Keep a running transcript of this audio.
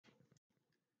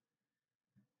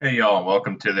Hey y'all, and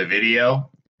welcome to the video.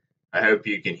 I hope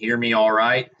you can hear me all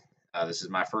right. This is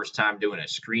my first time doing a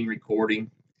screen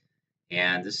recording,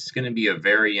 and this is going to be a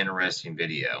very interesting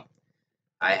video.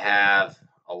 I have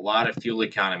a lot of fuel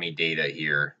economy data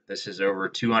here. This is over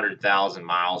 200,000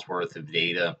 miles worth of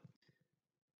data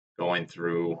going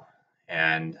through,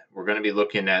 and we're going to be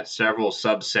looking at several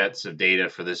subsets of data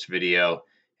for this video,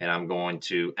 and I'm going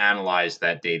to analyze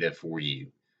that data for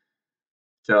you.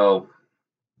 So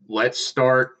let's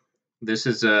start. This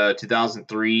is a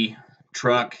 2003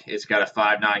 truck. It's got a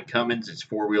 5.9 Cummins. It's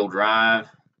four-wheel drive.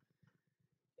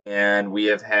 And we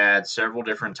have had several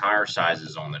different tire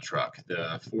sizes on the truck.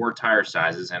 The 4 tire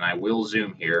sizes, and I will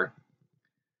zoom here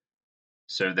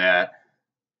so that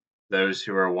those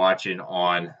who are watching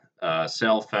on a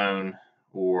cell phone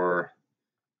or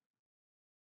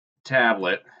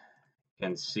tablet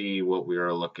can see what we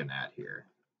are looking at here.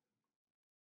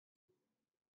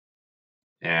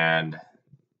 And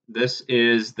this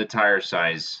is the tire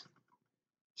size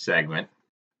segment.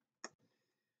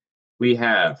 We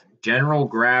have General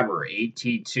Grabber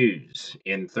AT2s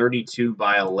in 32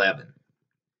 by 11,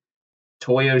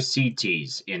 Toyo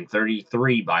CTs in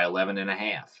 33 by 11 and a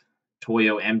half,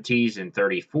 Toyo MTs in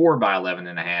 34 by 11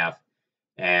 and a half,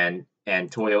 and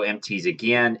Toyo MTs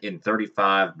again in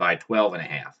 35 by 12 and a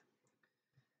half.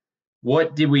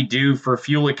 What did we do for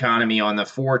fuel economy on the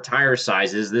 4 tire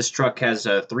sizes? This truck has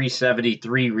a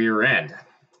 373 rear end.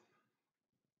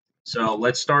 So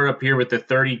let's start up here with the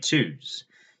 32s.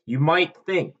 You might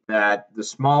think that the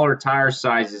smaller tire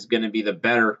size is going to be the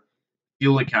better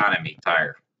fuel economy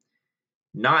tire.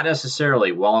 Not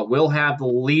necessarily. While it will have the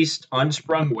least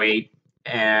unsprung weight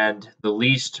and the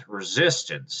least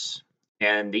resistance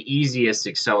and the easiest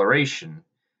acceleration,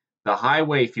 the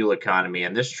highway fuel economy,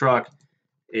 and this truck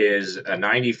is a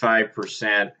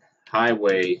 95%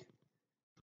 highway,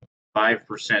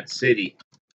 5% city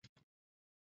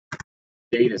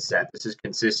data set. This is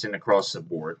consistent across the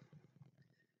board.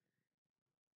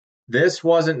 This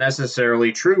wasn't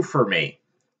necessarily true for me.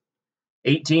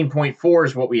 18.4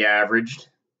 is what we averaged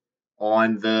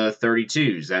on the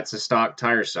 32s. That's a stock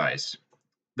tire size.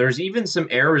 There's even some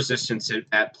air resistance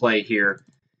at play here.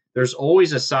 There's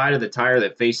always a side of the tire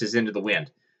that faces into the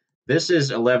wind. This is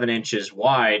 11 inches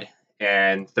wide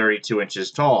and 32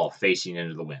 inches tall facing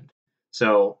into the wind.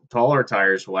 So taller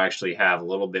tires will actually have a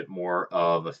little bit more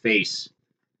of a face.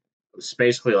 It's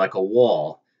basically like a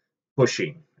wall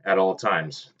pushing at all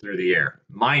times through the air.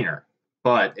 Minor,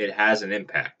 but it has an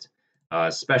impact,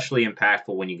 especially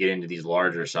impactful when you get into these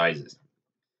larger sizes.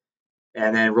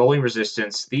 And then rolling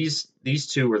resistance, these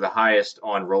two were the highest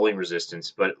on rolling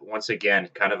resistance, but once again,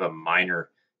 kind of a minor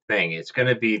thing. It's going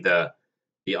to be the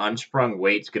unsprung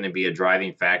weight's going to be a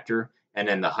driving factor, and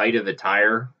then the height of the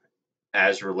tire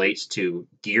as relates to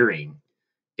gearing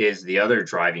is the other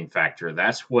driving factor.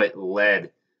 That's what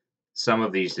led some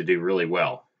of these to do really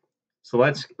well. So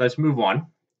let's move on.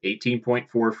 18.4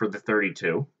 for the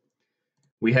 32.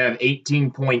 We have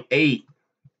 18.8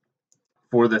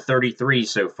 for the 33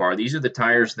 so far. These are the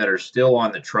tires that are still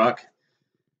on the truck.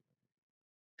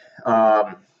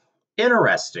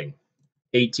 Interesting.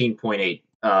 18.8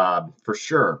 for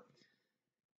sure.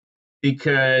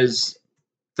 Because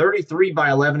 33 by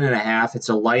 11 and a half, it's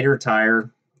a lighter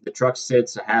tire. The truck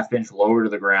sits a half-inch lower to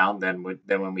the ground than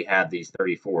when we had these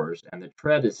 34s, and the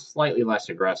tread is slightly less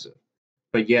aggressive.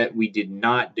 But yet we did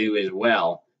not do as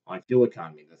well on fuel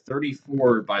economy. The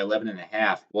 34 by 11 and a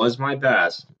half was my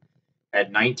best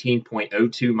at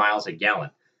 19.02 miles a gallon.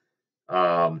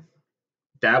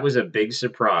 That was a big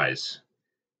surprise,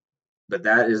 but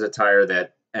that is a tire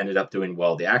that ended up doing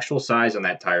well. The actual size on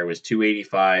that tire was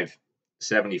 285/75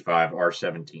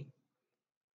 R17.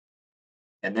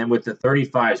 And then with the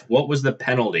 35s, what was the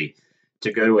penalty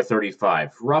to go to a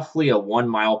 35? Roughly a 1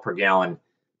 mile per gallon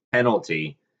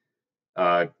penalty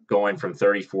going from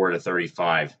 34 to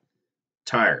 35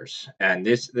 tires. And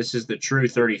this is the true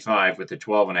 35 with the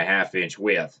 12.5-inch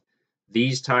width.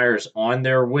 These tires on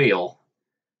their wheel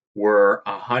were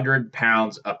 100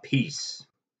 pounds a piece,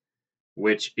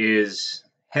 which is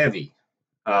heavy.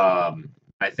 I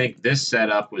think this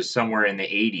setup was somewhere in the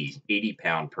 80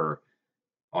 pound per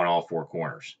on all 4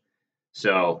 corners.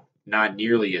 So not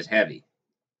nearly as heavy.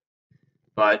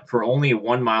 But for only a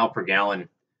 1 mile per gallon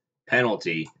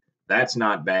penalty, that's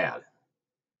not bad.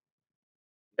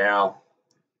 Now,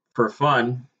 for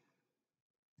fun,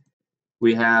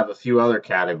 we have a few other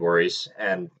categories,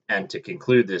 and to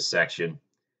conclude this section,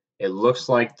 it looks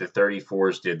like the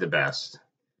 34s did the best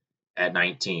at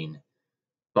 19,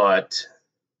 but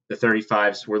the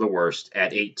 35s were the worst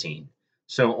at 18.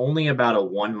 So only about a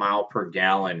 1 mile per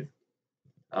gallon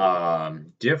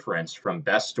difference from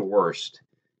best to worst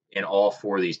in all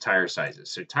four of these tire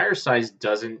sizes. So tire size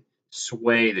doesn't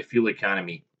sway the fuel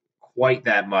economy quite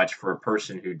that much for a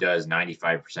person who does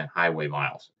 95% highway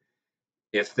miles.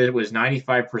 If it was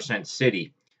 95%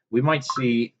 city, we might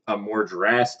see a more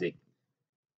drastic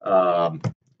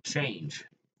change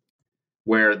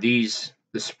where the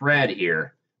spread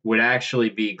here would actually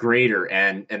be greater,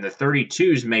 and the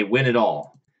 32s may win it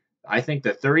all. I think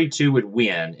the 32 would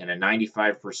win in a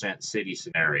 95% city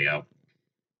scenario,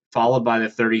 followed by the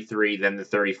 33, then the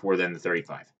 34, then the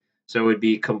 35. So it would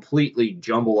be completely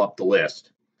jumble up the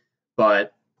list.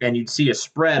 And you'd see a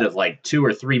spread of like 2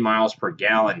 or 3 miles per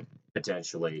gallon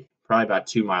potentially, probably about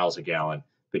 2 miles a gallon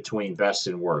between best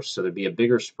and worst. So there'd be a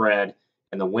bigger spread,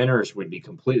 and the winners would be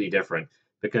completely different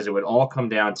because it would all come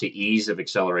down to ease of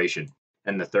acceleration,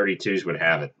 and the 32s would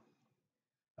have it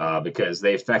because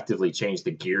they effectively changed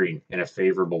the gearing in a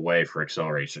favorable way for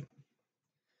acceleration.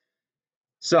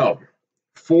 So,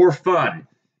 for fun,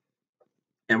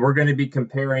 and we're going to be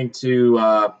comparing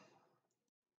to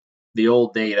the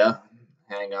old data.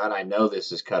 Hang on, I know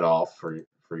this is cut off for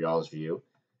y'all's view.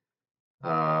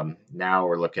 Now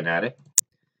we're looking at it.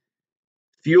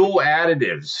 Fuel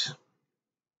additives.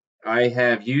 I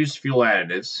have used fuel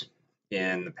additives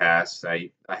in the past.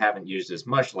 I haven't used as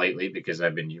much lately because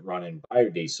I've been running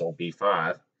biodiesel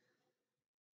B5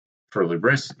 for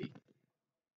lubricity.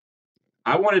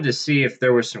 I wanted to see if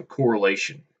there was some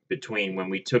correlation between when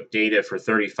we took data for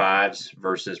 35s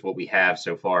versus what we have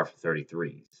so far for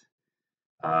 33s.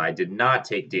 I did not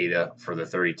take data for the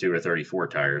 32 or 34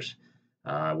 tires.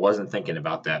 I wasn't thinking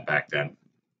about that back then.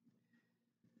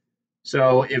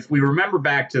 So if we remember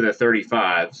back to the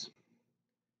 35s,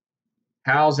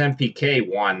 Hal's MPK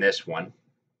won this one,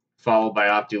 followed by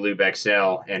Optilube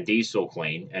XL and Diesel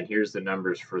Clean. And here's the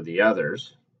numbers for the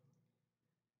others.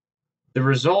 The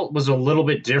result was a little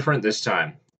bit different this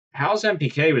time. Hal's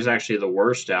MPK was actually the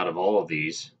worst out of all of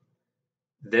these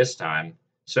this time.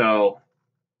 So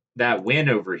that win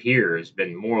over here has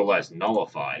been more or less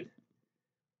nullified.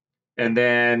 And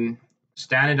then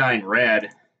Stanidine Red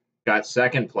got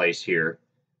second place here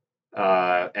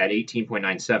at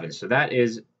 18.97. So that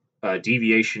is a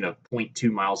deviation of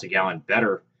 0.2 miles a gallon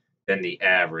better than the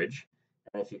average.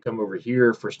 And if you come over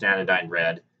here for Stanidine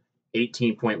Red,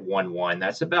 18.11,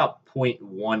 that's about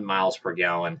 0.1 miles per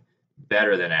gallon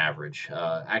better than average.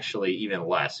 Actually, even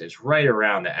less. It's right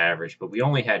around the average, but we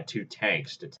only had 2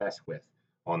 tanks to test with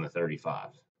on the 35.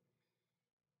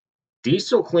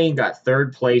 Diesel Clean got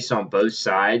third place on both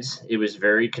sides. It was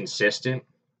very consistent.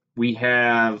 We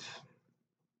have,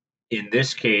 in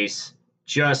this case,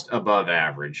 just above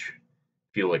average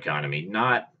fuel economy.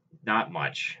 Not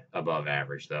much above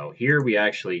average, though. Here we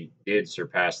actually did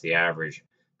surpass the average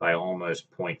by almost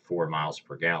 0.4 miles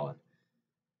per gallon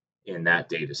in that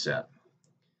data set.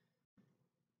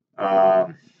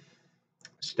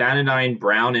 Stanidine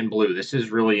brown and blue. This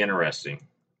is really interesting.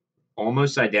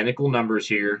 Almost identical numbers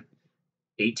here.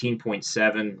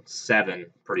 18.77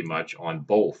 pretty much on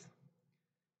both.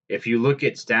 If you look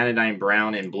at Stanidine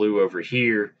brown and blue over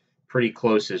here, pretty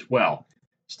close as well.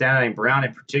 Stanidine brown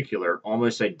in particular,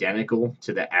 almost identical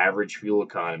to the average fuel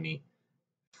economy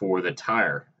for the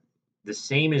tire. The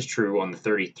same is true on the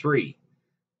 33,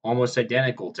 almost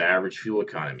identical to average fuel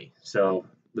economy. So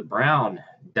the brown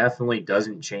definitely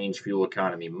doesn't change fuel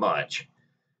economy much.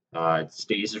 It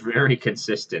stays very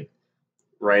consistent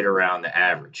right around the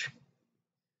average.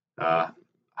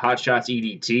 Hot Shots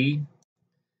EDT.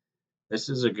 This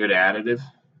is a good additive.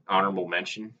 Honorable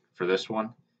mention for this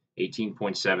one.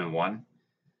 18.71.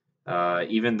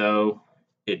 Even though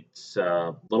it's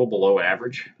a little below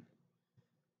average,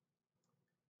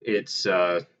 it's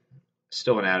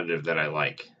still an additive that I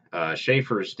like.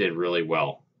 Schaefer's did really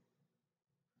well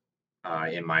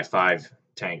in my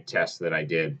 5-tank test that I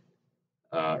did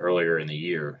earlier in the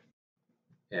year.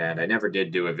 And I never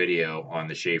did do a video on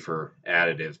the Schaefer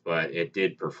additive, but it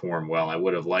did perform well. I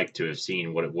would have liked to have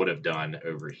seen what it would have done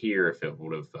over here if it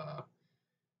would have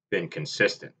been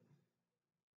consistent.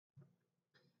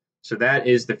 So that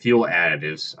is the fuel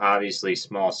additives. Obviously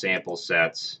small sample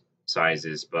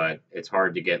sizes, but it's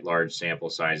hard to get large sample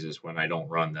sizes when I don't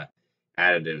run the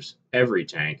additives every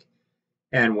tank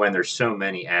and when there's so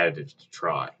many additives to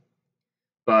try.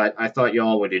 But I thought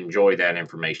y'all would enjoy that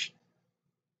information.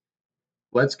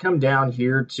 Let's come down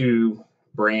here to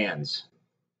brands.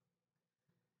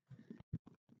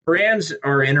 Brands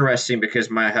are interesting because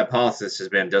my hypothesis has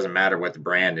been it doesn't matter what the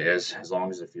brand is, as long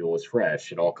as the fuel is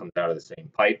fresh. It all comes out of the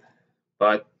same pipe.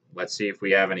 But let's see if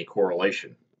we have any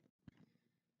correlation.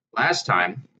 Last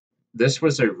time, this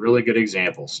was a really good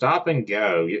example. Stop and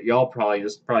Go,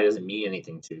 this probably doesn't mean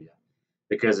anything to you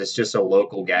because it's just a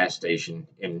local gas station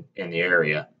in the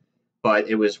area. but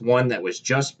it was one that was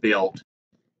just built,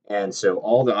 and so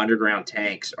all the underground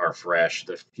tanks are fresh.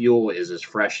 The fuel is as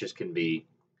fresh as can be.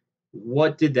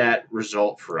 What did that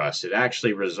result for us? It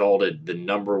actually resulted the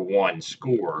 #1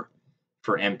 score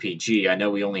for MPG. I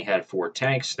know we only had 4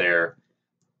 tanks there,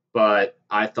 but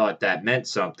I thought that meant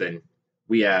something.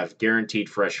 We have guaranteed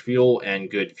fresh fuel and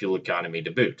good fuel economy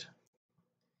to boot.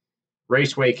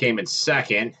 Raceway came in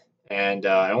second, and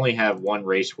I only have 1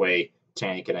 Raceway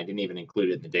tank, and I didn't even include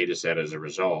it in the data set as a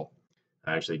result.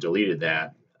 I actually deleted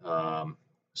that.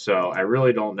 So I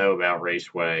really don't know about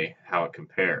Raceway, how it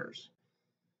compares.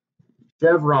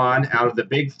 Chevron, out of the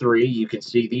big 3, you can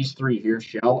see these 3 here,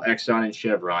 Shell, Exxon, and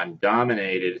Chevron,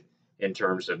 dominated in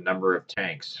terms of number of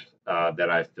tanks that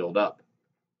I've filled up.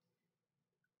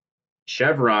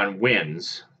 Chevron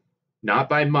wins, not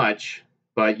by much,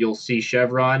 but you'll see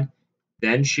Chevron,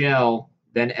 then Shell,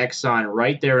 then Exxon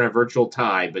right there in a virtual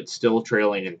tie, but still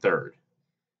trailing in third.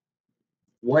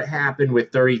 What happened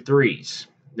with 33s?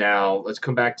 Now, let's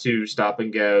come back to stop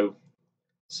and go.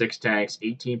 6 tanks,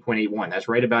 18.81. That's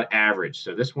right about average.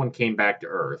 So this one came back to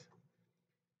earth.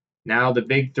 Now the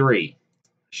big 3,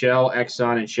 Shell,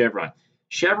 Exxon, and Chevron.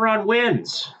 Chevron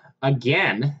wins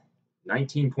again,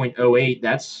 19.08.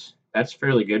 That's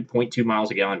fairly good, 0.2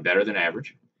 miles a gallon better than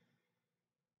average.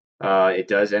 It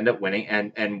does end up winning.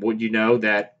 And would you know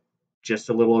that just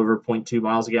a little over 0.2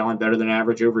 miles a gallon better than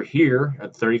average over here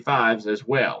at 35s as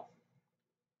well.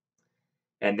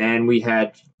 And then we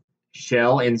had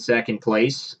Shell in second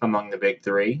place among the big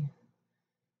 3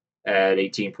 at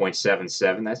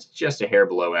 18.77. That's just a hair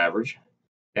below average.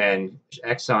 And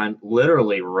Exxon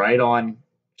literally right on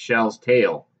Shell's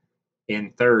tail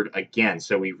in third again.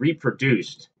 So we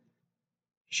reproduced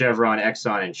Chevron,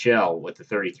 Exxon, and Shell with the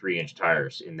 33-inch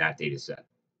tires in that data set.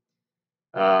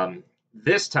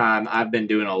 This time I've been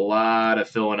doing a lot of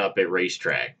filling up at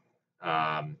racetrack,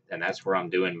 and that's where I'm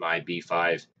doing my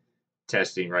B5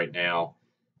 testing right now.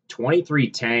 23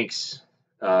 tanks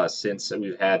since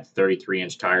we've had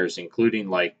 33-inch tires, including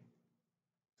like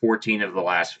 14 of the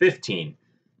last 15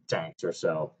 tanks or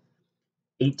so.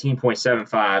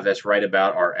 18.75, that's right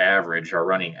about our average, our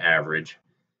running average.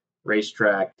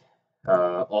 Racetrack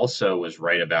also was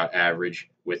right about average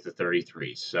with the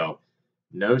 33s. So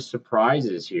no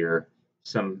surprises here.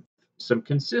 Some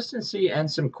consistency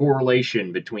and some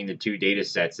correlation between the 2 data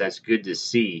sets. That's good to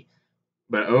see.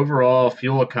 But overall,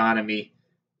 fuel economy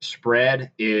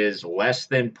spread is less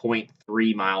than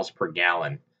 0.3 miles per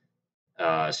gallon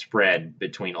spread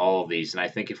between all of these. And I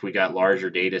think if we got larger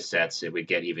data sets, it would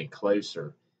get even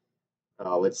closer.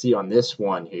 Let's see on this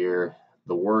one here.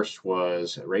 The worst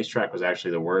was, racetrack was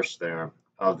actually the worst there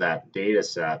of that data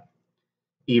set,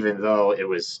 even though it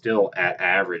was still at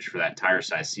average for that tire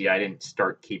size. See, I didn't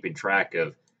start keeping track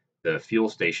of the fuel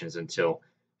stations until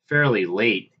fairly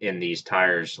late in these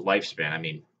tires' lifespan. I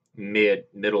mean,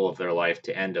 middle of their life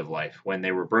to end of life, when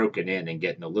they were broken in and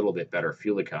getting a little bit better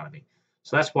fuel economy.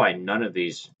 So that's why none of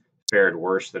these fared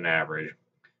worse than average.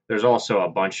 There's also a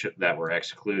bunch that were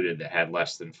excluded that had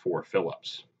less than 4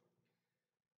 fill-ups.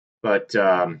 But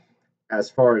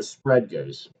as far as spread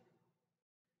goes,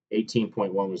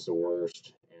 18.1 was the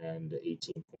worst, and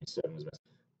 18.7 was the best.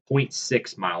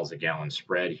 0.6 miles a gallon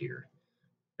spread here.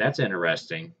 That's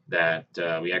interesting that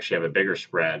we actually have a bigger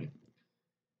spread.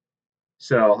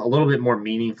 So a little bit more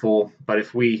meaningful. But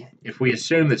if we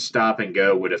assume that stop and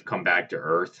go would have come back to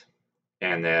earth,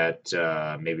 and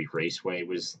that maybe Raceway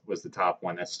was the top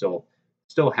one, that's still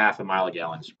half a mile a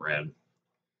gallon spread.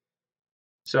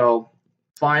 So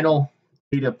final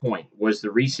data point was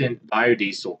the recent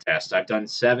biodiesel test. I've done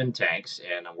 7 tanks,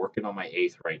 and I'm working on my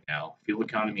 8th right now. Fuel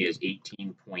economy is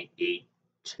 18.82,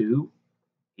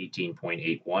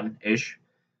 18.81-ish,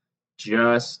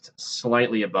 just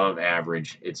slightly above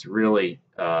average. It's really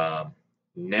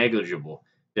negligible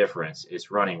difference.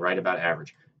 It's running right about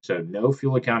average. So no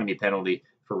fuel economy penalty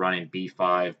for running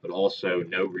B5, but also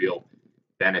no real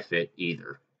benefit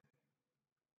either.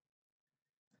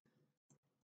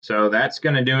 So that's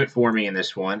going to do it for me in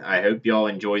this one. I hope y'all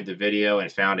enjoyed the video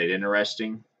and found it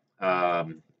interesting.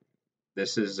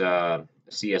 This is a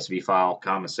CSV file,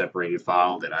 comma separated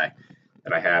file that I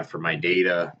have for my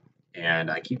data, and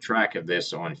I keep track of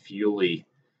this on Fuely.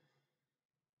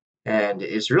 And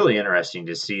it's really interesting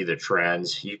to see the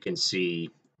trends. You can see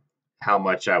how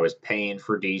much I was paying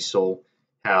for diesel,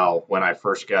 how when I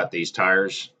first got these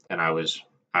tires, and I was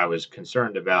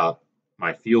concerned about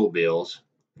my fuel bills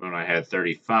when I had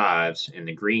 35s in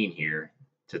the green here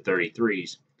to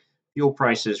 33s. Fuel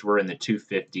prices were in the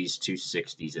 250s,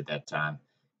 260s at that time.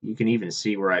 You can even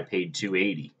see where I paid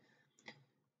 280.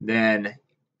 Then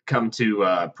come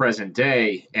to present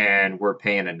day, and we're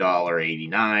paying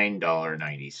 $1.89,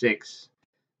 $1.96.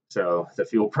 So the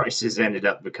fuel prices ended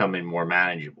up becoming more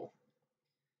manageable.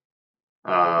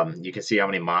 You can see how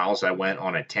many miles I went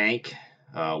on a tank,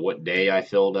 what day I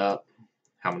filled up,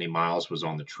 how many miles was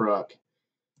on the truck.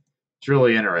 It's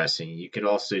really interesting. You could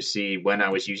also see when I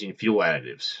was using fuel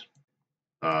additives.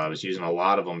 I was using a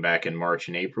lot of them back in March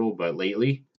and April, but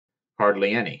lately,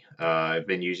 hardly any. I've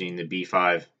been using the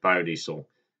B5 biodiesel.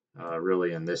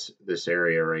 Really, in this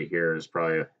area right here is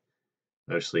probably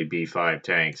mostly B5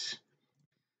 tanks.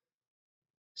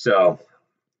 So,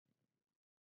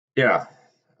 yeah,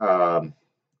 I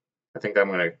think I'm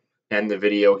going to end the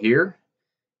video here,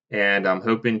 and I'm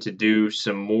hoping to do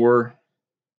some more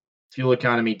fuel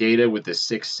economy data with the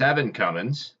 6.7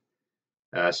 Cummins,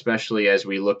 especially as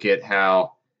we look at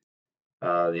how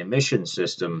the emission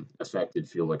system affected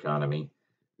fuel economy.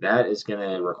 That is going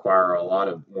to require a lot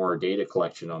of more data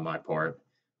collection on my part,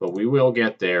 but we will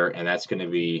get there, and that's going to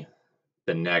be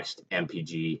the next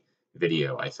MPG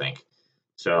video, I think.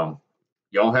 So,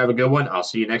 y'all have a good one. I'll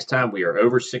see you next time. We are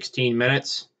over 16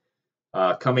 minutes.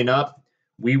 Coming up,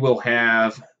 we will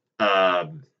have a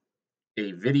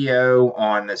video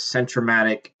on the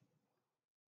Centromatic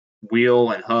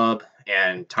wheel and hub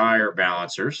and tire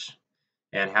balancers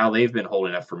and how they've been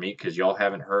holding up for me, because y'all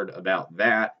haven't heard about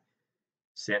that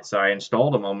since I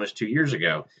installed them almost 2 years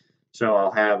ago. So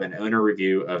I'll have an owner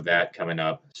review of that coming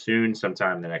up soon,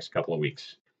 sometime in the next couple of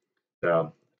weeks.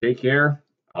 So take care.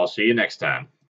 I'll see you next time.